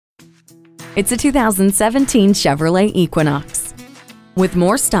It's a 2017 Chevrolet Equinox. With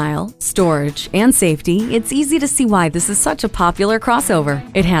more style, storage, and safety, it's easy to see why this is such a popular crossover.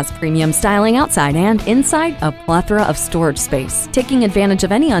 It has premium styling outside and inside, a plethora of storage space, taking advantage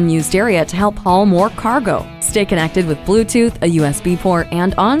of any unused area to help haul more cargo. Stay connected with Bluetooth, a USB port,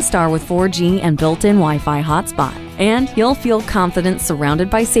 and OnStar with 4G and built-in Wi-Fi hotspot. And you'll feel confident surrounded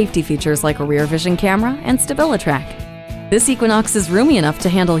by safety features like a rear vision camera and StabiliTrak. This Equinox is roomy enough to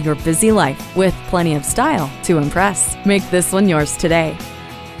handle your busy life with plenty of style to impress. Make this one yours today.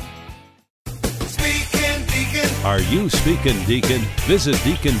 Are you speaking Deacon? Visit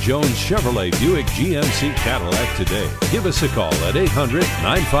Deacon Jones Chevrolet Buick GMC Cadillac today. Give us a call at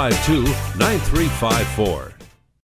 800-952-9354.